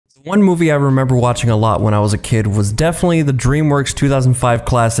One movie I remember watching a lot when I was a kid was definitely the DreamWorks 2005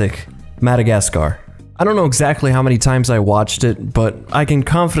 classic, Madagascar. I don't know exactly how many times I watched it, but I can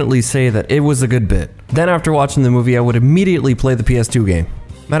confidently say that it was a good bit. Then after watching the movie, I would immediately play the PS2 game.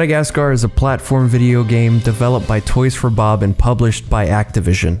 Madagascar is a platform video game developed by Toys for Bob and published by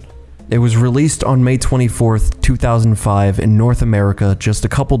Activision. It was released on May 24th, 2005 in North America just a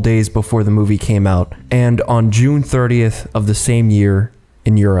couple days before the movie came out, and on June 30th of the same year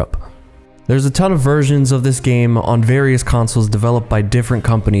in Europe. There's a ton of versions of this game on various consoles developed by different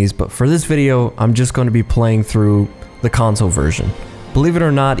companies, but for this video, I'm just going to be playing through the console version. Believe it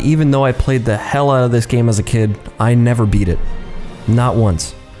or not, even though I played the hell out of this game as a kid, I never beat it. Not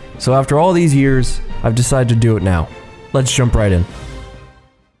once. So after all these years, I've decided to do it now. Let's jump right in.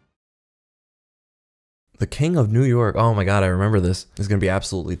 The King of New York. Oh my god, I remember this. It's gonna be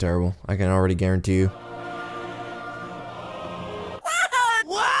absolutely terrible. I can already guarantee you.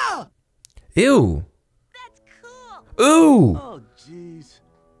 Wow! Ew! That's cool! Ooh! Oh, jeez.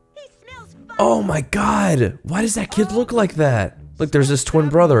 He smells fun! Oh my god! Why does that kid look like that? Look, there's his twin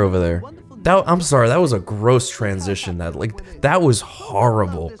brother over there. I'm sorry, that was a gross transition. That was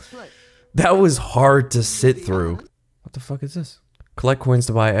horrible. That was hard to sit through. What the fuck is this? Collect coins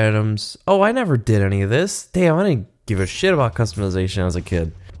to buy items. Oh, I never did any of this. Damn, I didn't give a shit about customization as a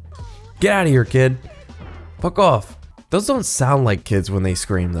kid. Get out of here, kid. Fuck off. Those don't sound like kids when they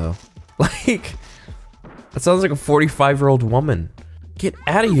scream, though. Like, that sounds like a 45-year-old woman. Get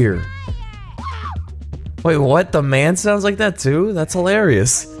out of here. Wait, what? The man sounds like that too? That's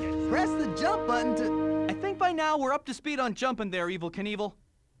hilarious. Press the jump button to... I think by now we're up to speed on jumping there, Evil Knievel.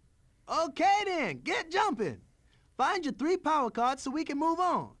 Okay then, get jumping. Find your 3 power cards so we can move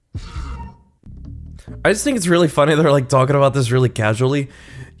on. I just think it's really funny they're like talking about this really casually.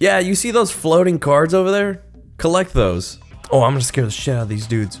 Yeah, you see those floating cards over there? Collect those. Oh, I'm gonna scare the shit out of these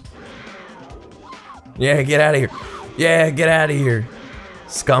dudes. Yeah, get out of here. Yeah, get out of here.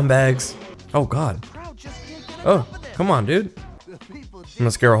 Scumbags. Oh god. Oh, come on, dude. I'm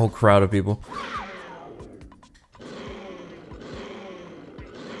gonna scare a whole crowd of people.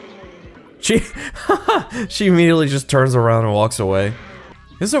 She immediately just turns around and walks away.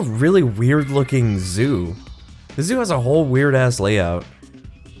 This is a really weird looking zoo. The zoo has a whole weird ass layout.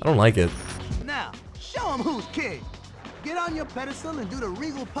 I don't like it. Now, show them who's king. Get on your pedestal and do the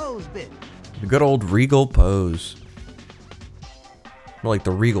regal pose bit. The good old regal pose. More like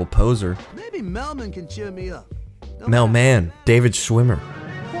the regal poser. Maybe Melman can cheer me up. Melman, David Schwimmer.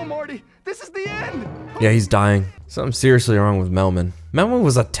 Oh, Morty, this is the end! Yeah, he's dying. Something seriously wrong with Melman. Melman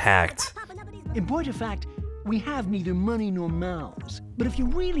was attacked. In point of fact, we have neither money nor mouths. But if you're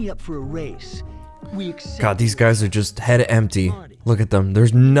really up for a race, we accept. God, these guys are just head empty. Look at them.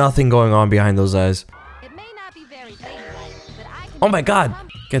 There's nothing going on behind those eyes. It may not be very dangerous, but I can... Oh my god!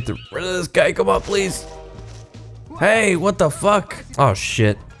 Get rid of this guy. Come on, please. Hey, what the fuck? Oh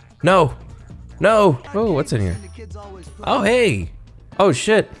shit. No. No. Oh, what's in here? Oh, hey. Oh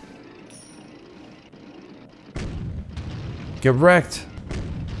shit. Get wrecked.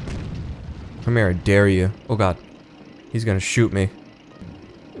 Come here, I dare you. Oh god. He's gonna shoot me.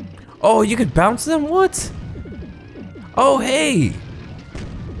 Oh, you could bounce them? What? Oh, hey.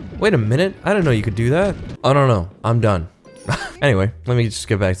 Wait a minute. I didn't know you could do that. I don't know. I'm done. Anyway, let me just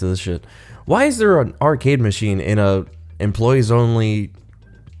get back to this shit. Why is there an arcade machine in a employees only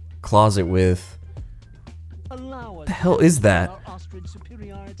closet with... What the hell is that?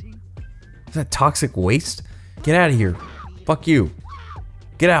 Is that toxic waste? Get out of here. Fuck you.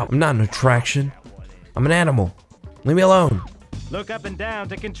 Get out. I'm not an attraction. I'm an animal. Leave me alone. Look up and down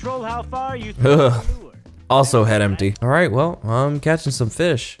to control how far you Ugh. Also head empty. Alright, well, I'm catching some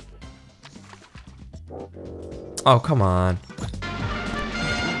fish. Oh, come on.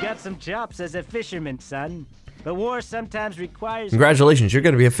 You got some chops as a fisherman, son. The war sometimes requires... Congratulations, you're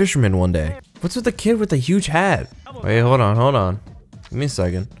gonna be a fisherman one day. What's with the kid with the huge hat? Wait, hold on. Give me a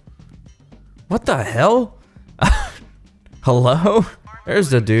second. What the hell? Hello?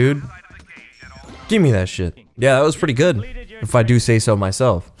 There's the dude. Give me that shit. Yeah, that was pretty good, if I do say so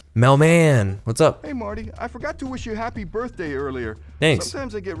myself. Melman, what's up? Hey Marty, I forgot to wish you happy birthday earlier. Thanks.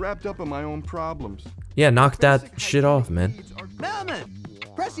 Sometimes I get wrapped up in my own problems. Yeah, knock that shit off, man.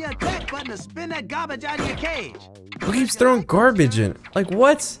 Melman, press the attack button to spin that garbage out of your cage. Who keeps throwing garbage in? Like,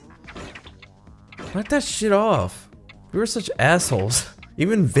 what? Knock that shit off. We were such assholes.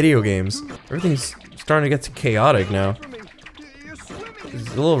 Even video games. Everything's starting to get chaotic now. It's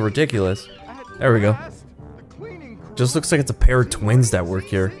a little ridiculous. There we go. Just looks like it's a pair of twins that work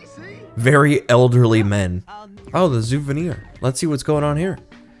here. Very elderly men. Oh, the souvenir. Let's see what's going on here.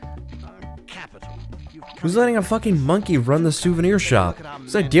 Who's letting a fucking monkey run the souvenir shop?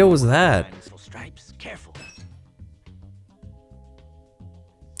 Whose idea was that? Careful.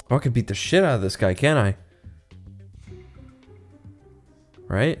 Oh, I could beat the shit out of this guy, can't I?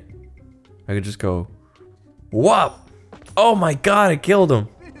 Right? I could just go, whop! Oh my god, I killed him!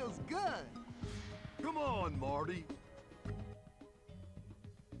 Feels good. Come on, Marty.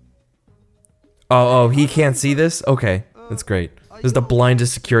 Oh, he can't see this? Okay, that's great. This is the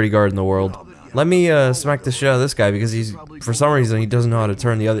blindest security guard in the world. Let me smack the shit out of this guy because he's, for some reason, he doesn't know how to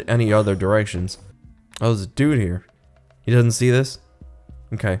turn any other directions. Oh, there's a dude here. He doesn't see this?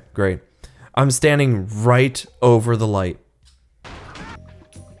 Okay, great. I'm standing right over the light.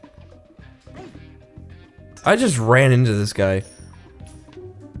 I just ran into this guy.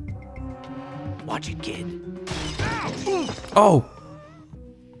 Watch it, kid. Oh!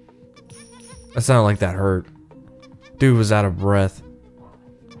 That sounded like that hurt. Dude was out of breath.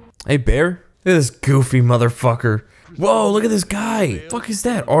 Hey, bear? Look at this goofy motherfucker. Whoa, look at this guy. Fuck is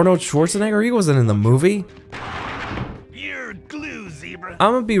that? Arnold Schwarzenegger? He wasn't in the movie. You're glue, zebra.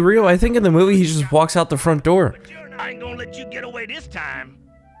 I'm gonna be real. I think in the movie he just walks out the front door. I ain't gonna let you get away this time.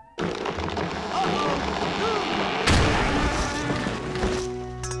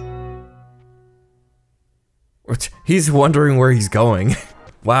 He's wondering where he's going.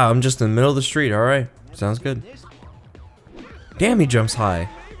 Wow, I'm just in the middle of the street. Alright, sounds good. Damn, he jumps high.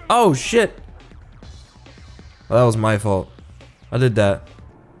 Oh, shit. Well, that was my fault. I did that.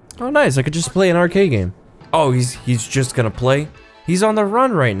 Oh, nice. I could just play an arcade game. Oh, he's just gonna play? He's on the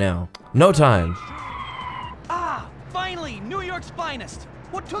run right now. No time. Ah, finally, New York's finest.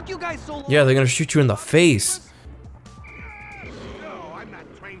 What took you guys so long? Yeah, they're gonna shoot you in the face.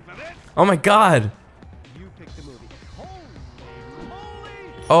 Oh my god.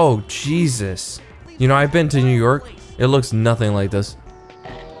 Oh, Jesus. You know, I've been to New York. It looks nothing like this.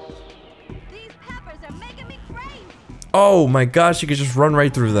 These peppers are making me crazy. Oh my gosh, you could just run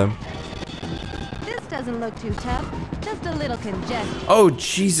right through them. This doesn't look too tough. Just a little congested. Oh,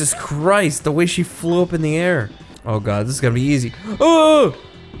 Jesus Christ, the way she flew up in the air. Oh god, this is gonna be easy. Oh!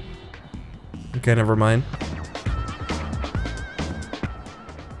 Okay, never mind.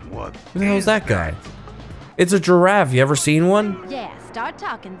 What? Who the hell is that guy? It's a giraffe. You ever seen one? Yeah, start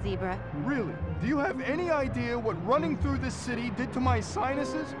talking, zebra. Really? Do you have any idea what running through this city did to my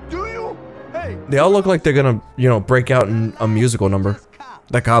sinuses? Do you? Hey! They all look like they're gonna, you know, break out in a musical number.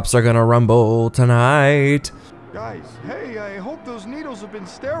 The cops are gonna rumble tonight. Guys, hey, I hope those needles have been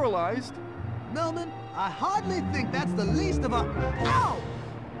sterilized. Melman, I hardly think that's the least of our... Ow!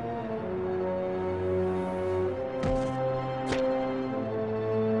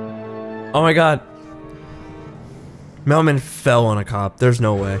 Oh my god. Melman fell on a cop. There's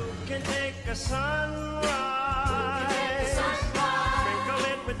no way. Can take a sunrise, sprinkle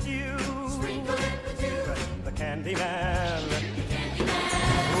it with you, the candy man,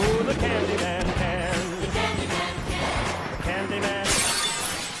 oh, the candy man can, the candy man.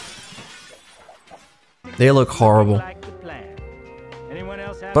 They look horrible. Like the plan. Anyone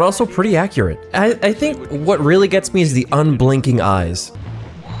else have But also pretty accurate. I think what really gets me is the unblinking eyes.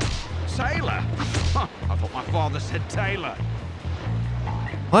 Sailor? Huh, I thought my father said Taylor.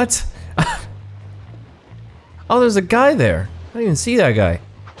 What? Oh, there's a guy there. I didn't even see that guy.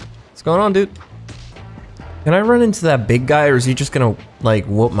 What's going on, dude? Can I run into that big guy, or is he just gonna, like,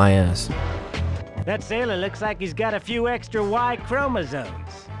 whoop my ass? That sailor looks like he's got a few extra Y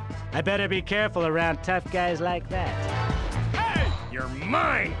chromosomes. I better be careful around tough guys like that. Hey, you're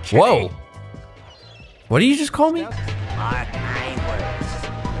mine, kitty. Whoa! What did you just call me? Mark my words.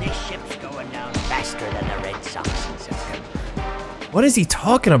 This ship's going down faster than the Red Sox in September. What is he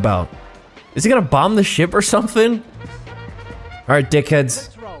talking about? Is he gonna bomb the ship or something? Alright,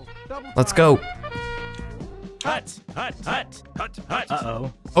 dickheads. Let's go. Hut, hut, hut, hut, hut.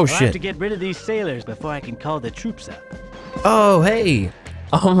 Uh-oh. Oh, I'll have shit. to get rid of these sailors before I can call the troops up. Oh, hey.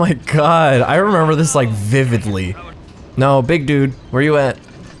 Oh my god. I remember this, like, vividly. No, big dude. Where you at?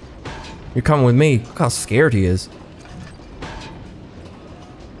 You're coming with me. Look how scared he is.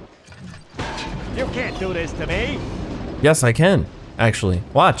 You can't do this to me. Yes, I can. Actually.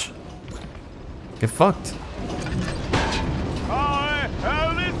 Watch. Get fucked. Oh,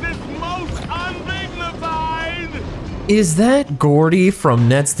 this is most undignified! Is that Gordy from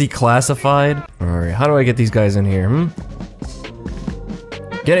Nets Declassified? Alright, how do I get these guys in here, hmm?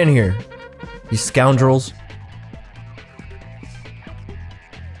 Get in here, you scoundrels.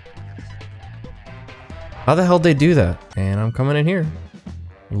 How the hell did they do that? And I'm coming in here.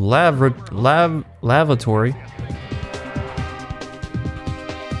 Lavatory.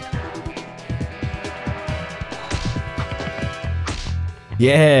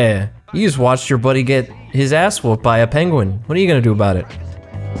 Yeah, you just watched your buddy get his ass whooped by a penguin. What are you gonna do about it?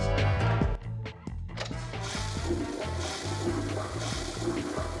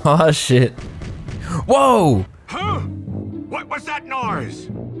 Oh shit. Whoa! Huh? What was that noise?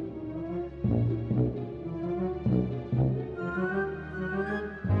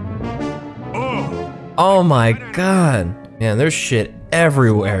 Oh my god. Man, there's shit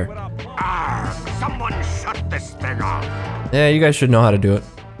everywhere. Someone shut this thing off. Yeah, you guys should know how to do it.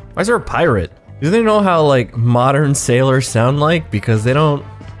 Why is there a pirate? Do they know how like modern sailors sound like? Because they don't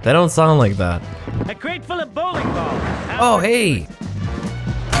sound like that. A crate full of bowling balls. Oh hey.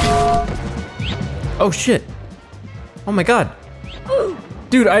 Oh shit. Oh my god.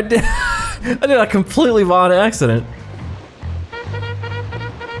 Dude, I did that completely on accident.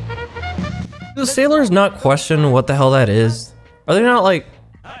 Do sailors not question what the hell that is? Are they not like,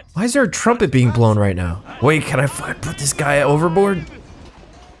 why is there a trumpet being blown right now? Wait, can I put this guy overboard?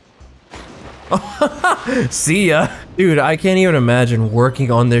 See ya. Dude, I can't even imagine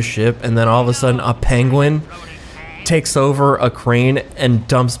working on this ship and then all of a sudden a penguin takes over a crane and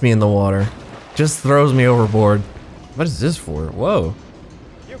dumps me in the water. Just throws me overboard. What is this for? Whoa.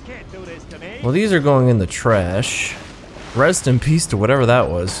 You can't do this to me. Well, these are going in the trash. Rest in peace to whatever that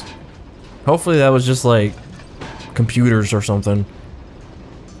was. Hopefully that was just like computers or something.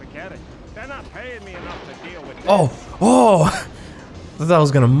 Forget it. They're not paying me enough to deal with this. Oh! I thought I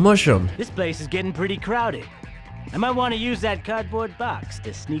was gonna mush them. This place is getting pretty crowded. I might want to use that cardboard box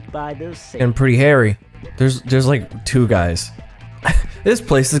to sneak by those sailors. Getting pretty hairy. There's like 2 guys. This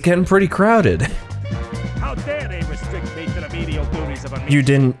place is getting pretty crowded. How dare they restrict me to the menial duties of a You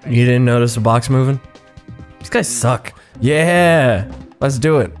didn't notice the box moving? These guys suck. Yeah! Let's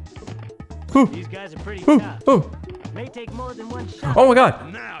do it. These guys are pretty tough. Oh. May take more than one shot. Oh my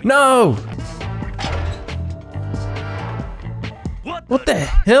god! No! What the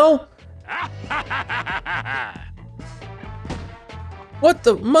hell? What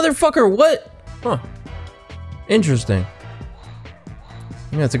the motherfucker? What? Huh. Interesting.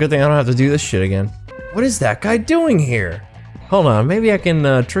 Yeah, it's a good thing I don't have to do this shit again. What is that guy doing here? Hold on, maybe I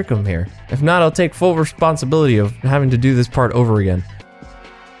can trick him here. If not, I'll take full responsibility of having to do this part over again.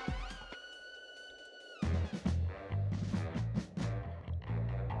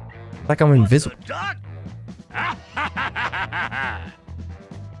 Like I'm invisible.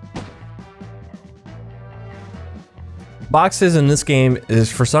 Boxes in this game is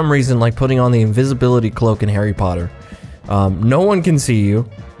for some reason like putting on the invisibility cloak in Harry Potter. No one can see you,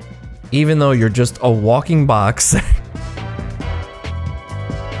 even though you're just a walking box.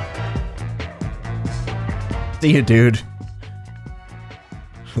 See you, dude.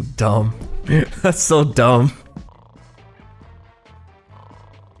 Dumb. That's so dumb.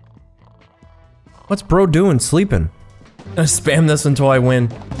 What's bro doing? Sleeping. I'm gonna spam this until I win.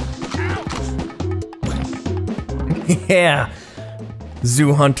 Yeah.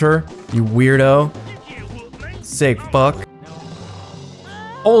 Zoo Hunter, you weirdo. Sick fuck.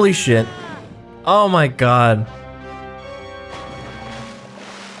 Holy shit. Oh my god.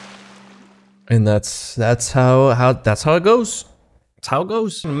 And that's how it goes. That's how it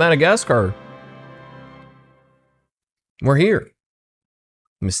goes in Madagascar. We're here.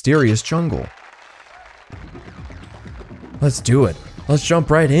 Mysterious jungle. Let's do it. Let's jump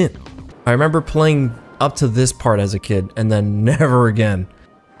right in. I remember playing up to this part as a kid and then never again.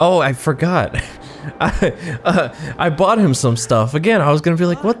 Oh, I forgot. I bought him some stuff. Again, I was gonna be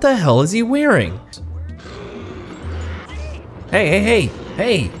like, what the hell is he wearing? Hey.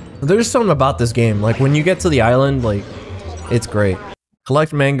 There's something about this game. Like when you get to the island, like, it's great.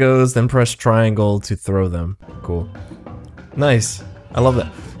 Collect mangoes, then press triangle to throw them. Cool. Nice. I love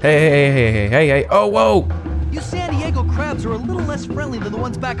that. Hey. Oh, whoa. You San Diego crabs are a little less friendly than the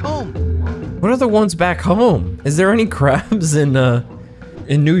ones back home. What are the ones back home? Is there any crabs in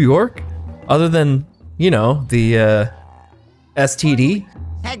New York? Other than, you know, the, STD?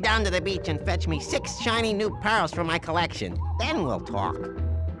 Head down to the beach and fetch me 6 shiny new pearls from my collection. Then we'll talk.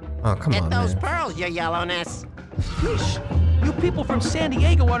 Oh, come on, Get those man. pearls, your yellowness. Yeesh. You people from San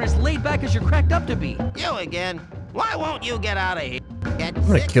Diego aren't as laid back as you're cracked up to be. You again. Why won't you get out of here? Get I'm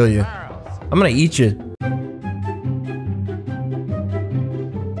gonna 6 kill you. pearls. I'm gonna eat you.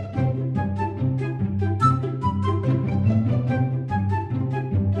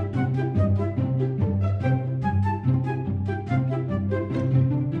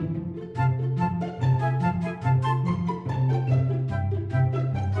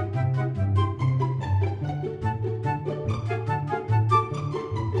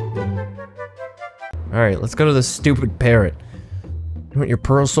 Alright, let's go to this stupid parrot. You want your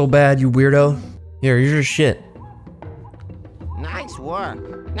pearls so bad, you weirdo? Here, here's your shit. Nice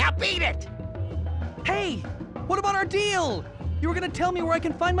work. Now beat it. Hey, deal? You were gonna tell me where I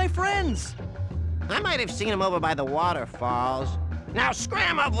can find my friends. I might have seen him over by the waterfalls. Now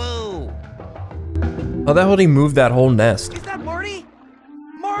scramble! How the hell did he move that whole nest? Is that Marty?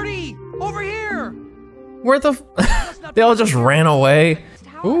 Marty, over here! Where the f they all just ran away.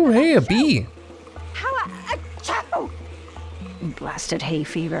 Ooh, hey, a bee. Blasted hay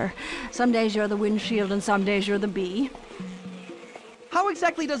fever. Some days you're the windshield and some days you're the bee. How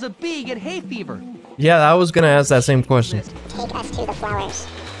exactly does a bee get hay fever? Yeah, I was gonna ask that same question. Take us to the flowers.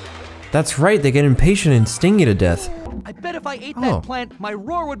 That's right, they get impatient and sting you to death. I bet if I ate that plant, my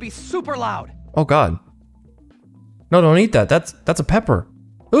roar would be super loud. Oh god. No, don't eat that. That's a pepper.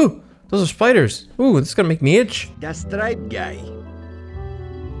 Ooh, those are spiders. Ooh, this is gonna make me itch. The striped guy.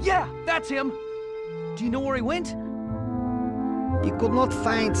 Yeah, that's him. Do you know where he went? He could not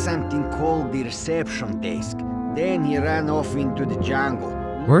find something called the reception desk. Then he ran off into the jungle.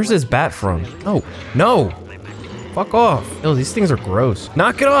 Where's this bat from? Oh, no. Fuck off. Ew, these things are gross.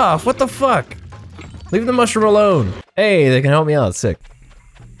 Knock it off. What the fuck? Leave the mushroom alone. Hey, they can help me out. Sick.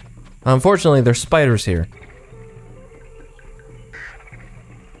 Unfortunately, there's spiders here.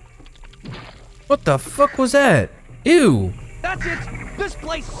 What the fuck was that? Ew. That's it. This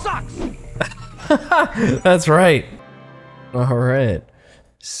place sucks. That's right. All right.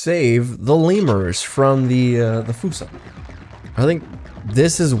 Save the lemurs from the Fusa. I think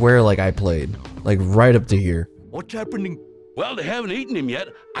this is where like I played, like right up to here. What's happening? Well, they haven't eaten him yet.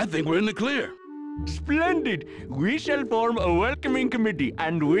 I think we're in the clear. Splendid. We shall form a welcoming committee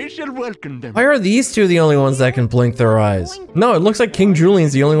and we shall welcome them. Why are these two the only ones that can blink their eyes? No, it looks like King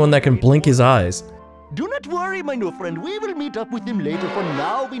Julian's the only one that can blink his eyes. Do not worry, my new friend. We will meet up with him later. For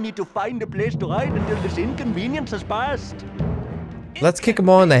now, we need to find a place to hide until this inconvenience has passed. Let's kick them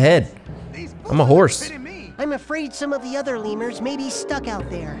all in the head. I'm a horse. I'm afraid some of the other lemurs may be stuck out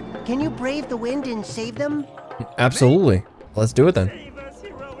there. Can you brave the wind and save them? Absolutely. Let's do it then.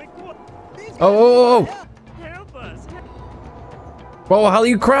 Oh! Whoa, how do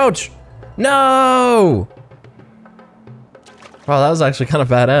you crouch? No! Wow, that was actually kind of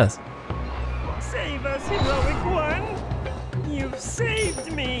badass. Save us, heroic one! You've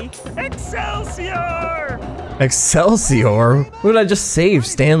saved me! Excelsior! Excelsior? Who did I just save?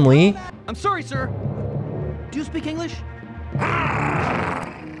 Stan Lee? I'm sorry, sir. Do you speak English?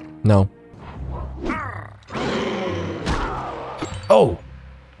 No. Oh!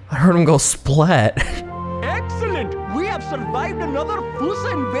 I heard him go splat. Excellent! We have survived another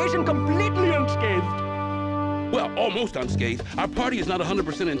Fusa invasion completely unscathed. Well, almost unscathed. Our party is not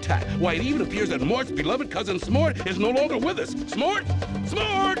 100% intact. Why, it even appears that Mort's beloved cousin Smort is no longer with us. Smort!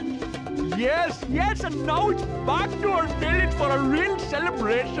 Smort! Yes, yes, and now it's back to our village for a real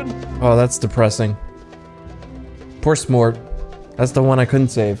celebration. Oh, that's depressing. Poor Smort. That's the one I couldn't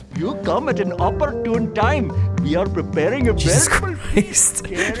save. You come at an opportune time. We are preparing a Jesus Christ.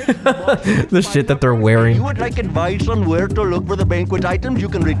 The shit that they're wearing. If you would like advice on where to look for the banquet items, you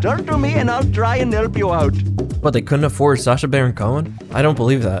can return to me and I'll try and help you out. What, they couldn't afford Sacha Baron Cohen? I don't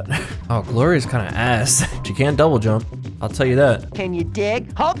believe that. Oh, Gloria's kind of ass. She can't double jump. I'll tell you that. Can you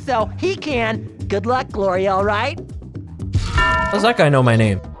dig? Hope so. He can. Good luck, Gloria, all right? Does that guy know my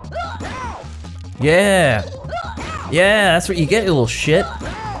name? Yeah. Yeah, that's what you get, you little shit.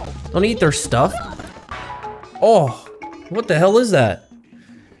 Don't eat their stuff. Oh, what the hell is that?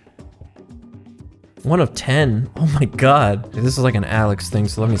 1 of 10. Oh my god. This is like an Alex thing,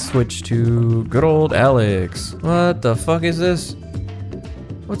 so let me switch to good old Alex. What the fuck is this?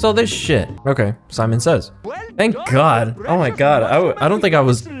 What's all this shit? Okay, Simon Says. Thank god. Oh my god. I don't think I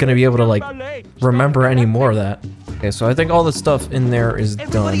was gonna be able to like remember any more of that. Okay, so I think all the stuff in there is done.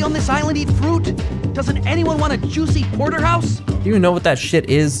 Everybody on this island eat fruit? Doesn't anyone want a juicy porterhouse? Do you know what that shit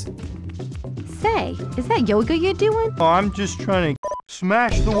is? Say, is that yoga you're doing? Oh, I'm just trying to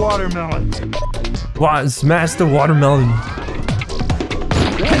smash the watermelon. What? Smash the watermelon.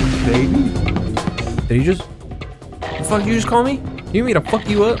 Thanks, baby. Did he just... The fuck you just call me? You want me to fuck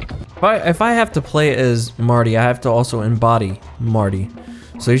you up? If I have to play as Marty, I have to also embody Marty.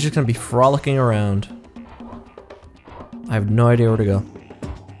 So he's just gonna be frolicking around. I have no idea where to go.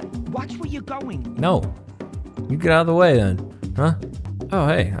 Watch where you're going. No. You get out of the way then. Huh? Oh,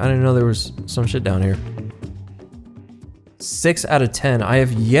 hey. I didn't know there was some shit down here. 6 out of 10. I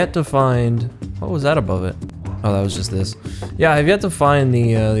have yet to find... What was that above it? Oh, that was just this. Yeah, I have yet to find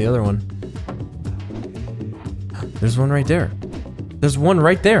the other one. There's one right there. There's one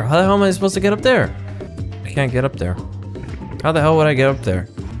right there. How the hell am I supposed to get up there? I can't get up there. How the hell would I get up there?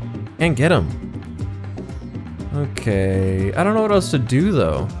 Can't get him. Okay. I don't know what else to do,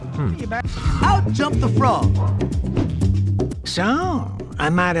 though. Out jumped the frog. So, I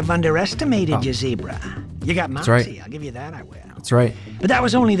might have underestimated you, Zebra. You got That's mousy, right. I'll give you that, I will. That's right. But that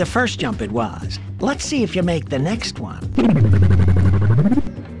was only the first jump it was. Let's see if you make the next one.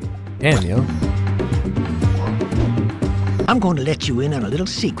 Damn, yo. I'm going to let you in on a little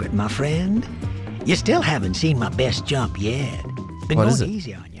secret, my friend. You still haven't seen my best jump yet. Been What going is it?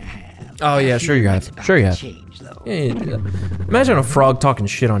 easy on you, have. Oh yeah, sure you have. Sure you have. Yeah. Imagine a frog talking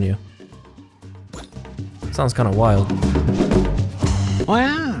shit on you. Sounds kind of wild.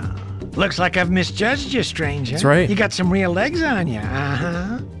 Wow. Looks like I've misjudged you, stranger. That's right. You got some real legs on you,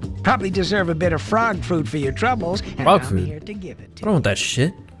 uh-huh. Probably deserve a bit of frog food for your troubles, and Frog I'm food? here to give it to I don't want that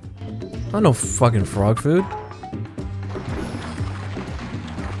shit. I don't know fucking frog food.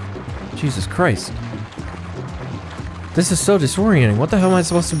 Jesus Christ. This is so disorienting. What the hell am I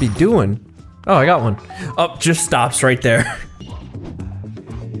supposed to be doing? Oh, I got one. Oh, just stops right there.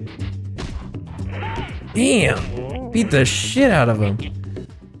 Damn. Beat the shit out of him.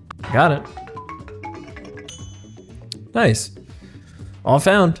 Got it. Nice. All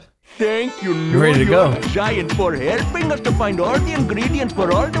found. Thank you, You're ready to go. Giant, for helping us to find all the ingredients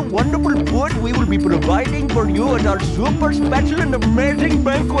for all the wonderful food we will be providing for you at our super special and amazing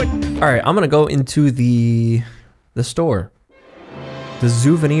banquet. All right, I'm gonna go into the store, the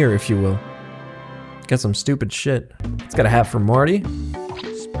souvenir, if you will. Get some stupid shit. It's got a hat for Marty.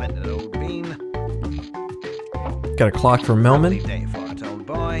 Splendid old bean. Got a clock for Melman. Day for it, old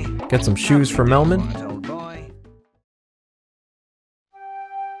boy. Got some shoes for Melman. Old boy.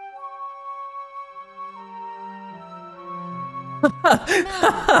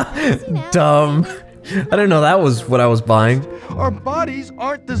 Dumb. I didn't know that was what I was buying. Our bodies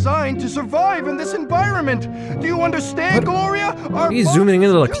aren't designed to survive in this environment. Do you understand, Gloria? What are you zooming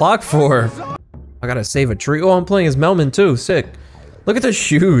into the clock for? I gotta save a tree. Oh, I'm playing as Melman too. Sick. Look at the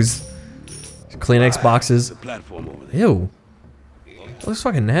shoes. Kleenex boxes. Ew. That looks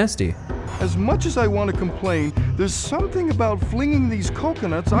fucking nasty. As much as I want to complain, there's something about flinging these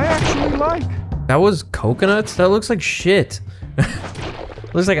coconuts I actually like. That was coconuts? That looks like shit.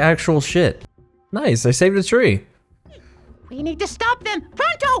 Looks like actual shit. Nice, I saved a tree. We need to stop them!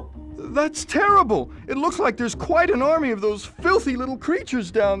 Pronto! That's terrible. It looks like there's quite an army of those filthy little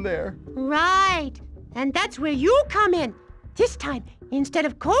creatures down there. Right. And that's where you come in. This time, instead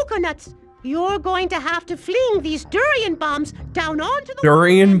of coconuts, you're going to have to fling these durian bombs down onto the...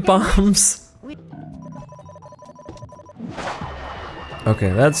 Durian bombs?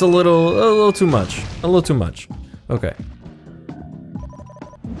 Okay, that's a little too much. A little too much. Okay.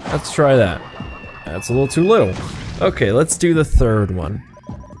 Let's try that. That's a little too little. Okay, let's do the third one.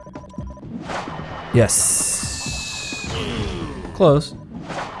 Yes. Close.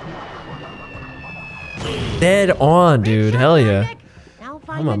 Dead on, dude. Hell yeah.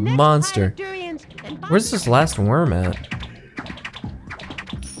 I'm a monster. Where's this last worm at?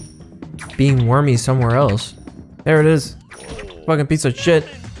 Being wormy somewhere else. There it is. Fucking piece of shit.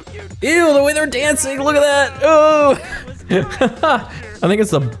 Ew, the way they're dancing. Look at that. Oh. I think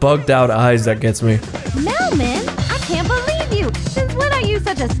it's the bugged out eyes that gets me. Melman, I can't believe you. Since when are you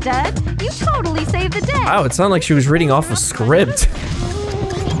such a stud? You totally saved the day. Wow, it sounded like she was reading off a script.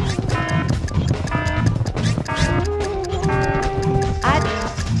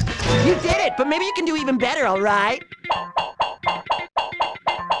 You did it, but maybe you can do even better, all right?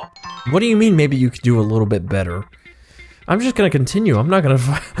 What do you mean maybe you could do a little bit better? I'm just gonna continue. I'm not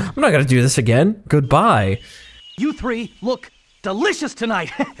gonna do this again. Goodbye. You three look delicious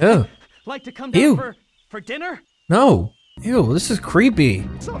tonight. Ew. Like to come down Ew. for dinner? No. Ew, this is creepy.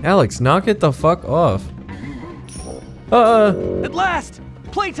 Alex, knock it the fuck off. At last!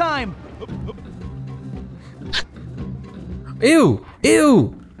 Playtime! Ew.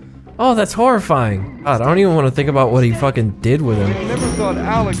 Ew. Oh, that's horrifying. God, I don't even want to think about what he fucking did with him. I never thought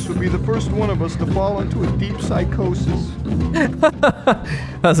Alex would be the first one of us to fall into a deep psychosis.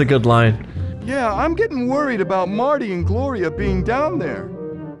 That's a good line. Yeah, I'm getting worried about Marty and Gloria being down there.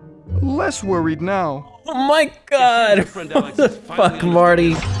 Less worried now. Oh my god! What the fuck,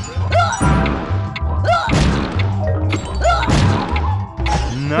 Marty?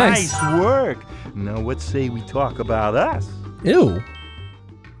 Nice work. Now let's say we talk about us. Ew.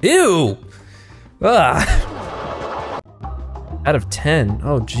 Ew! Ugh. Out of 10.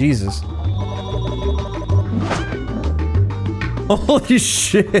 Oh, Jesus. Holy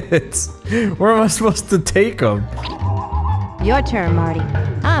shit! Where am I supposed to take him? Your turn, Marty.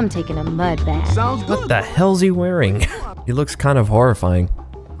 I'm taking a mud bath. Sounds good. What the hell's he wearing? He looks kind of horrifying.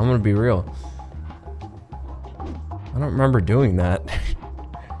 I'm gonna be real. I don't remember doing that.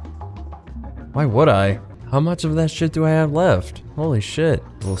 Why would I? How much of that shit do I have left? Holy shit.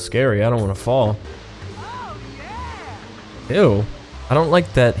 A little scary. I don't want to fall. Ew. I don't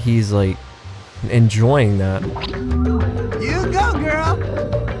like that he's like enjoying that. You go, girl.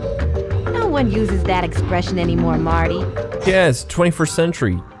 No one uses that expression anymore, Marty. Yeah, it's 21st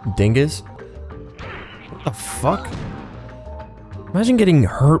century, dingus. What the fuck? Imagine getting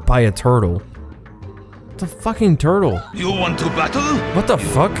hurt by a turtle. It's a fucking turtle. You want to battle? What the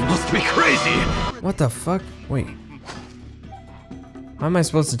fuck? Must be crazy. What the fuck? Wait. How am I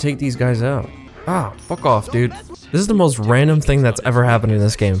supposed to take these guys out? Ah, fuck off, dude. This is the most random thing that's ever happened in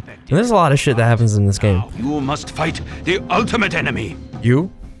this game. And there's a lot of shit that happens in this game. You must fight the ultimate enemy.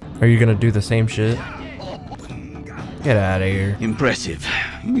 You? Are you gonna do the same shit? Get out of here. Impressive.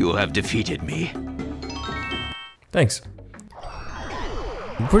 You have defeated me. Thanks.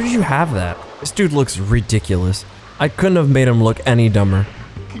 Where did you have that? This dude looks ridiculous. I couldn't have made him look any dumber.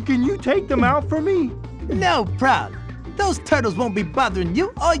 Can you take them out for me? No problem. Those turtles won't be bothering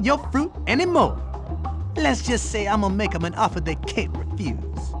you or your fruit anymore. Let's just say I'm gonna make them an offer they can't refuse.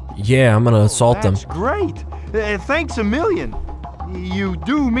 Yeah, I'm gonna assault them. That's great. Thanks a million. You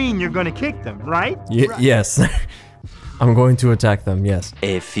do mean you're gonna kick them, right? Yes. I'm going to attack them, yes.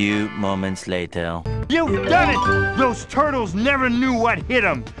 A few moments later. You've done it! Those turtles never knew what hit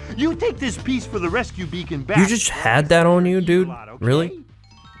them. You take this piece for the rescue beacon back. You just had that on you, dude? Really?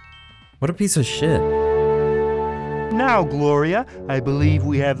 What a piece of shit. Now, Gloria, I believe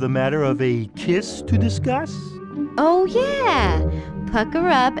we have the matter of a kiss to discuss. Oh, yeah. Pucker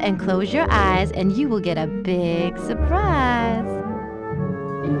up and close your eyes, and you will get a big surprise.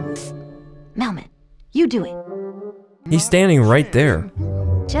 Melman, you do it. He's standing right there.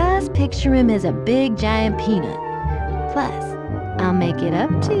 Just picture him as a big giant peanut. Plus, I'll make it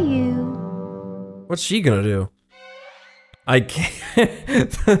up to you. What's she gonna do? I can't.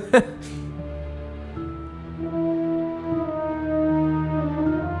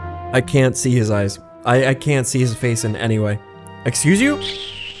 I can't see his eyes. I can't see his face in any way. Excuse you?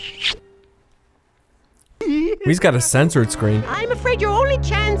 He's got a censored screen. I'm afraid your only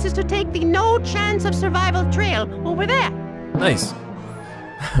chance is to take the no chance of survival trail over there. Nice.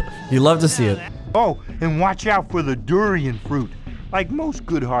 You love to see it. Oh, and watch out for the durian fruit. Like most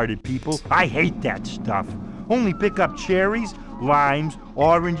good-hearted people, I hate that stuff. Only pick up cherries, limes,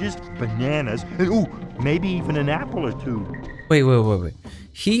 oranges, bananas, and ooh, maybe even an apple or two. Wait.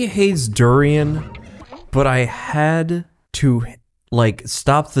 He hates durian, but I had to, like,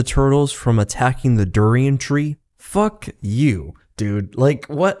 stop the turtles from attacking the durian tree? Fuck you, dude. Like,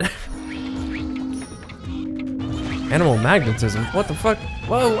 what? Animal magnetism? What the fuck?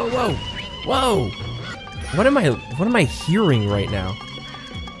 Whoa. What am I hearing right now?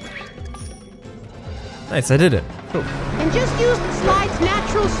 Nice, I did it. Cool. And just use the slide's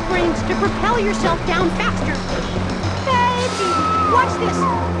natural springs to propel yourself down faster. Hey, watch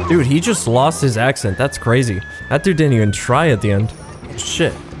this. Dude, he just lost his accent. That's crazy. That dude didn't even try at the end.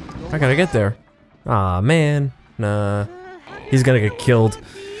 Shit. I gotta get there. Aw, man. Nah. He's gonna get killed.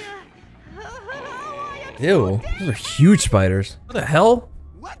 Ew. Those are huge spiders. What the hell?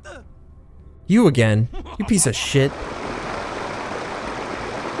 You again. You piece of shit.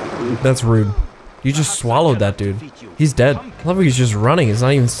 That's rude. You just swallowed that dude. He's dead. I love how he's just running. He's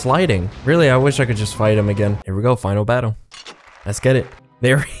not even sliding. Really, I wish I could just fight him again. Here we go. Final battle. Let's get it.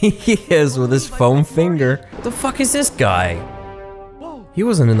 There he is with his foam finger. What the fuck is this guy? He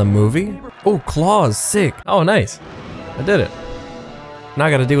wasn't in the movie. Oh, claws. Sick. Oh, nice. I did it. Now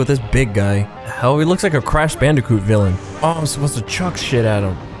I gotta deal with this big guy. Hell, he looks like a Crash Bandicoot villain. Oh, I'm supposed to chuck shit at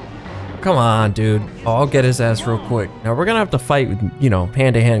him. Come on, dude. Oh, I'll get his ass real quick. Now we're gonna have to fight with, you know,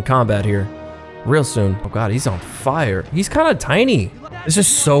 hand-to-hand combat here. Real soon. Oh god, he's on fire. He's kind of tiny. This is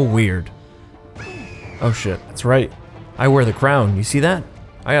so weird. Oh shit, that's right. I wear the crown. You see that?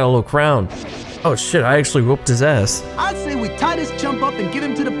 I got a little crown. Oh shit, I actually whooped his ass. I'd say we tie this chump up and give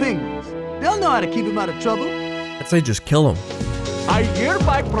him to the penguins. They'll know how to keep him out of trouble. I'd say just kill him. I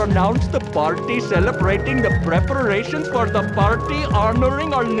hereby pronounce the party celebrating the preparations for the party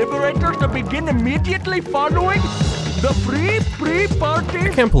honoring our liberators to begin immediately following the pre-party. I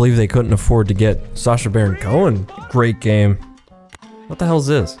can't believe they couldn't afford to get Sacha Baron Cohen. Great game. What the hell is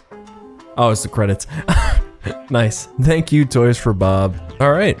this? Oh, it's the credits. Nice. Thank you, Toys for Bob.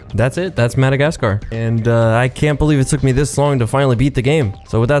 All right, that's it. That's Madagascar. And I can't believe it took me this long to finally beat the game.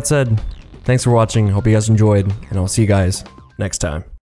 So with that said, thanks for watching. Hope you guys enjoyed, and I'll see you guys next time.